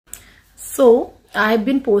So I've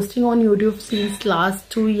been posting on YouTube since last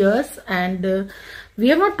 2 years, and we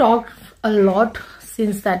have not talked a lot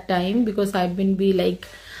since that time because I've been like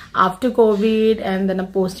after COVID, and then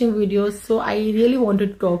I'm posting videos. So I really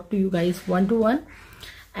wanted to talk to you guys one to one,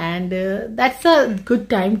 and that's a good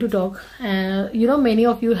time to talk. Many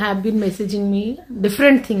of you have been messaging me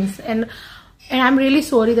different things, and I'm really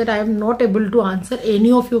sorry that I am not able to answer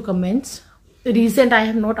any of your comments. Recent I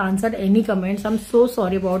have not answered any comments. I'm so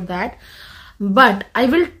sorry about that, but I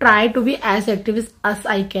will try to be as active as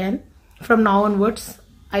I can from now onwards.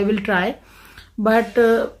 I will try, but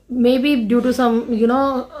maybe due to some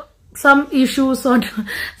issues or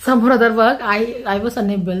some other work, I was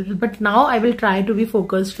unable. But now I will try to be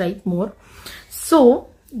focused right more. So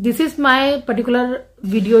this is my particular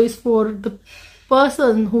video is for the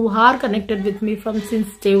person who are connected with me from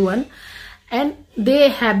since day one, and they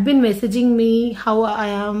have been messaging me how I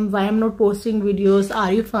am, why I'm not posting videos,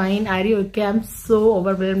 are you fine, are you okay. I'm so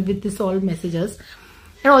overwhelmed with this all messages.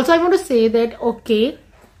 And also I want to say that, okay,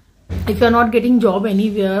 if you're not getting job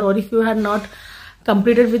anywhere, or if you have not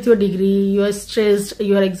completed with your degree, you are stressed,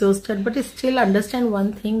 you are exhausted, but still understand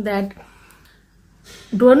one thing, that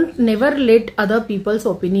never let other people's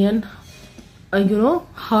opinion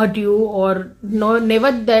hurt you, or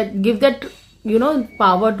never that give that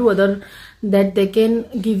power to other, that they can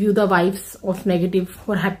give you the vibes of negative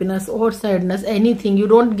or happiness or sadness, anything. You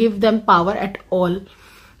don't give them power at all.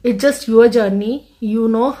 It's just your journey. You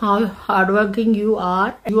know how hardworking you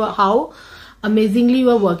are, how amazingly you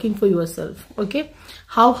are working for yourself, okay,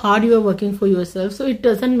 how hard you are working for yourself. So it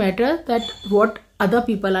doesn't matter that what other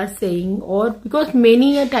people are saying, or because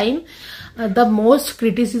many a time the most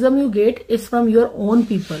criticism you get is from your own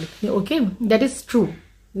people, okay, that is true.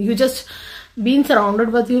 You just been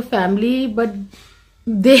surrounded with your family, but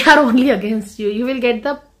they are only against you. You will get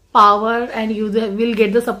the power, and you will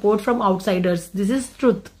get the support from outsiders. This is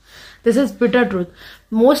truth. This is bitter truth.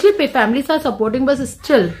 Mostly families are supporting, but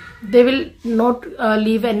still they will not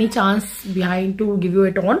leave any chance behind to give you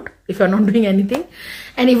a taunt if you're not doing anything.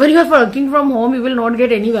 And even if you're working from home, you will not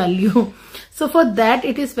get any value. So for that,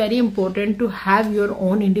 it is very important to have your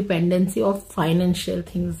own independence of financial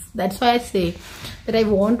things. That's why I say that I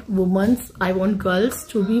want I want girls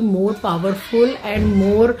to be more powerful and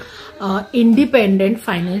more independent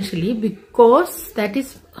financially, because that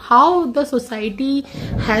is how the society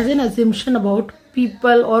has an assumption about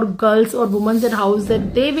people or girls or women in house,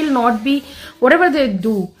 that they will not be whatever they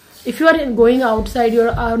do. If you are going outside,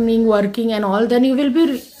 you're earning, working and all, then you will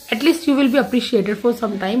be, at least you will be appreciated for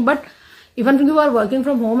some time. But even if you are working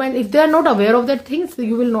from home, and if they are not aware of that things,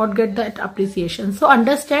 you will not get that appreciation. So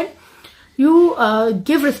understand, you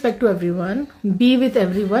give respect to everyone, be with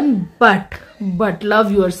everyone, but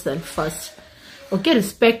love yourself first, okay?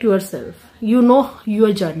 Respect yourself. You know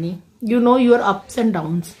your journey, you know your ups and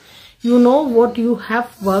downs, you know what you have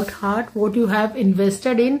worked hard, what you have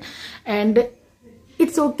invested in, and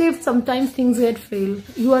it's okay if sometimes things get fail,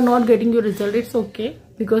 you are not getting your result. It's okay,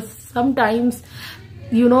 because sometimes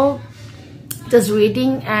just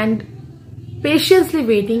waiting and patiently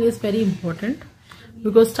waiting is very important,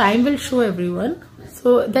 because time will show everyone.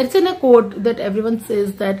 So that's in a quote that everyone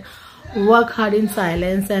says, that work hard in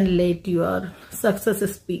silence and let your success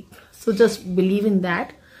speak. So just believe in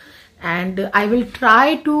that, and I will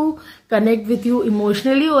try to connect with you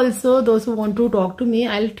emotionally also. Those who want to talk to me,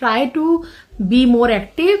 I'll try to be more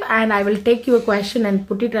active, and I will take your question and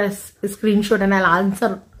put it as a screenshot, and I'll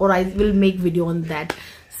answer, or I will make video on that.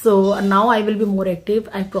 So now I will be more active.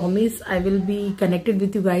 I promise I will be connected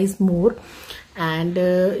with you guys more, and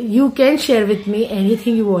you can share with me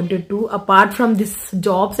anything you wanted to, apart from this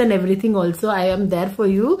jobs and everything. Also, I am there for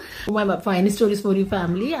you. My fine stories for you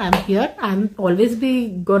family, I'm here. I'm always be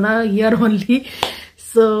gonna here only.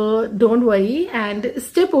 So don't worry and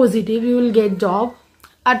stay positive. You will get job.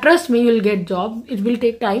 Trust me, you will get job. It will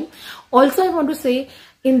take time. Also, I want to say,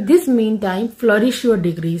 in this meantime, flourish your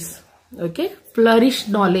degrees. Okay, flourish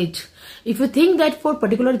knowledge. If you think that for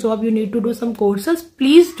particular job you need to do some courses,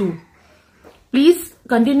 please do. Please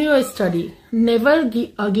continue your study. Never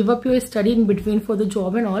give up your study in between for the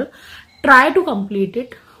job and all. Try to complete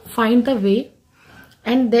it. Find the way,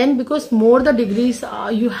 and then, because more the degrees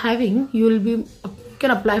you having, you will be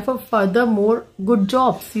can apply for further more good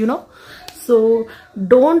jobs. So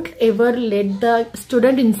don't ever let the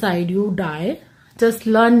student inside you die. Just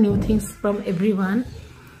learn new things from everyone.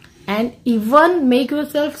 And even make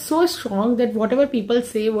yourself so strong that whatever people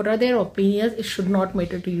say, what are their opinions, it should not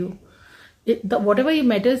matter to you. Whatever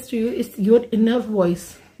matters to you is your inner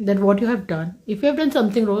voice, that what you have done. If you have done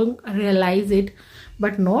something wrong, realize it,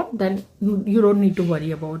 but not, then you don't need to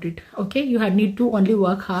worry about it. Okay, you need to only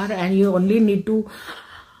work hard, and you only need to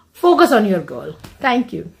focus on your goal.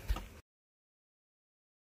 Thank you.